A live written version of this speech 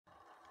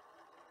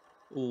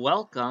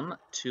Welcome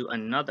to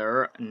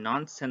another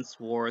Nonsense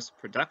Wars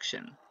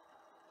production.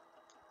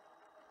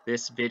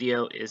 This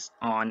video is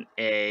on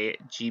a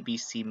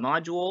GBC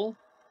module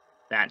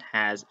that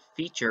has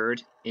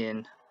featured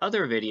in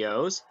other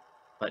videos,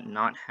 but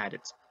not had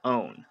its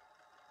own.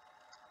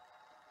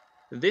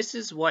 This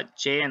is what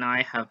Jay and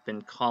I have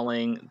been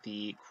calling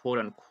the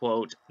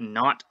quote-unquote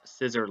not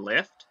scissor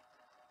lift.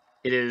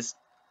 It is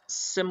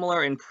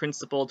similar in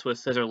principle to a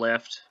scissor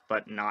lift,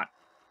 but not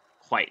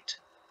quite.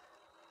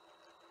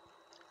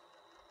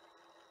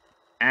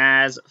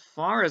 As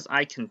far as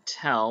I can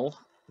tell,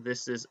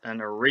 this is an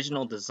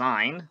original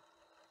design.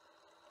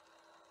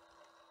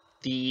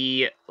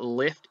 The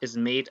lift is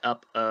made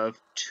up of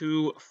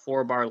two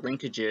 4-bar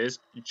linkages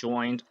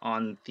joined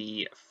on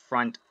the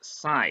front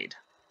side.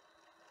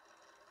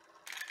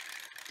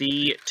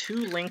 The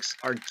two links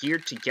are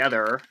geared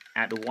together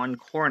at one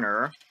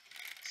corner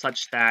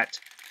such that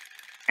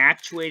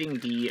actuating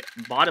the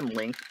bottom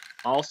link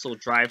also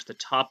drives the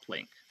top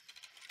link,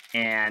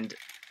 and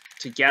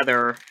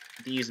together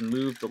these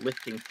move the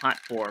lifting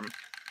platform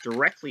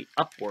directly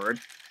upward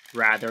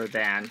rather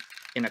than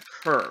in a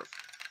curve.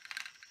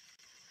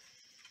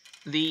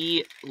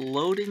 The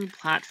loading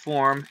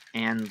platform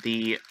and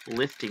the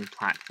lifting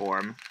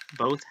platform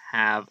both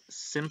have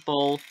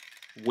simple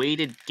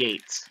weighted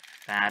gates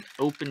that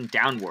open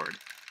downward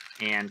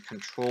and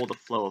control the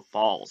flow of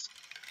balls.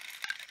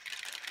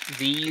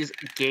 These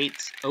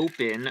gates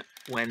open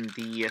when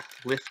the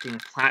lifting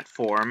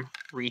platform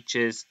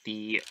reaches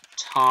the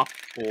top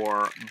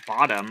or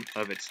bottom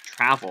of its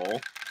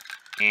travel,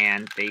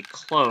 and they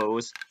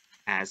close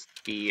as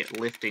the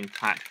lifting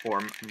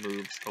platform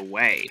moves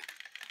away.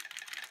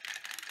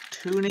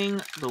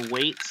 Tuning the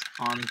weights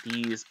on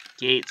these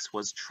gates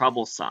was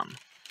troublesome.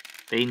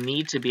 They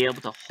need to be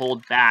able to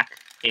hold back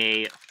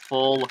a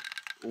full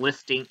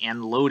lifting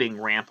and loading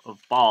ramp of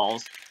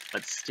balls,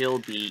 but still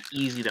be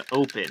easy to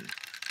open.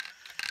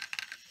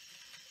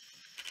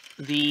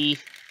 The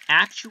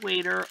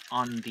actuator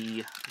on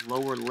the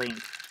lower link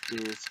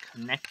is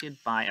connected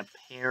by a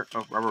pair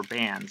of rubber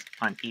bands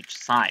on each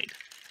side.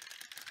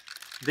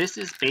 This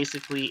is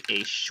basically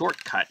a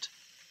shortcut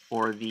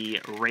for the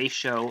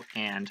ratio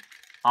and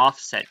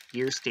offset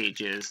gear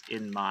stages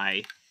in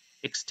my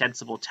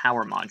extensible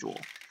tower module.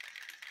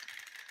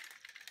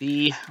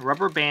 The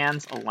rubber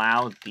bands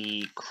allow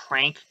the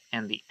crank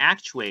and the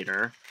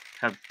actuator to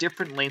have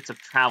different lengths of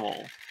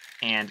travel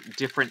and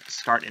different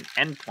start and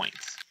end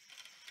points.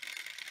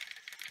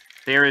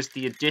 There is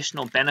the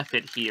additional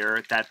benefit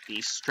here that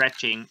the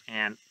stretching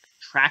and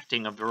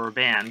tracting of the rubber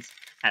bands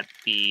at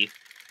the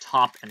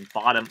top and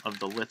bottom of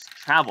the lift's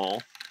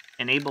travel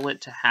enable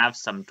it to have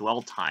some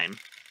dwell time,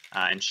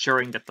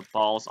 ensuring that the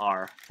balls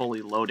are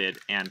fully loaded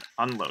and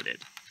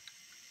unloaded.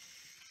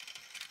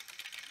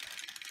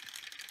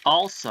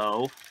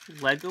 Also,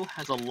 LEGO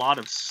has a lot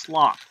of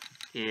slop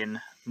in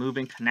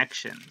moving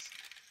connections,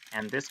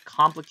 and this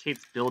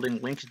complicates building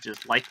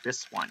linkages like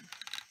this one.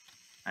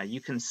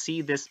 You can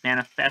see this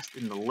manifest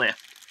in the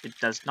lift. It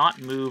does not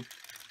move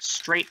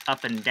straight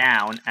up and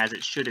down as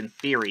it should in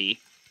theory.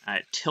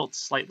 It tilts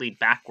slightly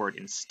backward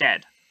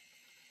instead.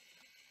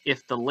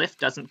 If the lift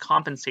doesn't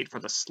compensate for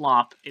the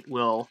slop, it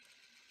will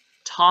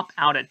top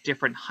out at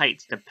different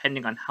heights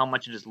depending on how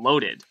much it is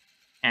loaded,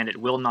 and it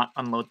will not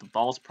unload the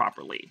balls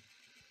properly.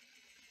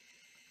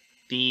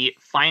 The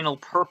final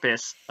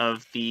purpose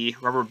of the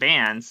rubber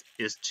bands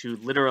is to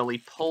literally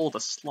pull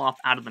the slop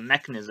out of the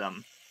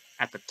mechanism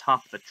at the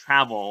top of the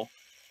travel,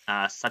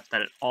 such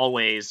that it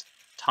always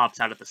tops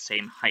out at the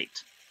same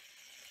height.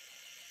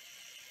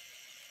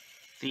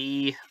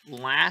 The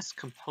last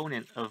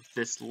component of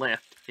this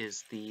lift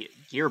is the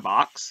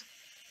gearbox.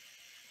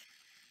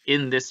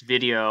 In this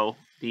video,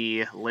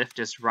 the lift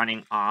is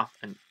running off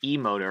an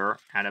E-motor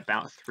at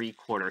about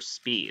 3/4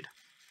 speed.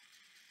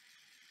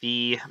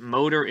 The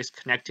motor is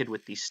connected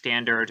with the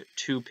standard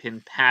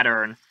 2-pin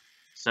pattern,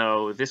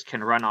 so this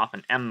can run off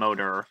an M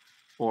motor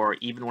or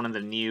even one of the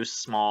new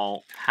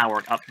small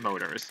powered-up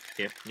motors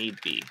if need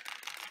be.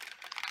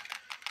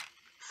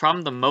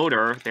 From the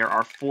motor, there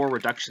are 4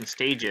 reduction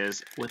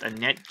stages with a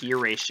net gear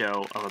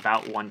ratio of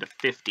about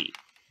 1:50.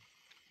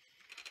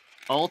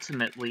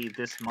 Ultimately,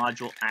 this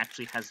module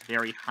actually has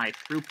very high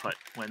throughput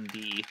when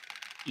the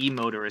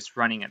E-motor is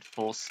running at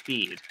full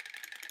speed,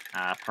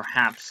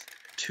 perhaps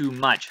too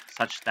much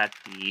such that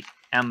the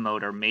M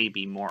motor may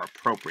be more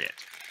appropriate.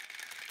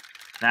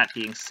 That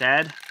being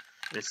said,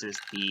 this is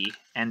the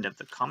end of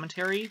the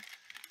commentary.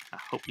 I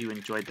hope you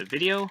enjoyed the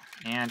video,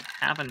 and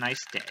have a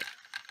nice day.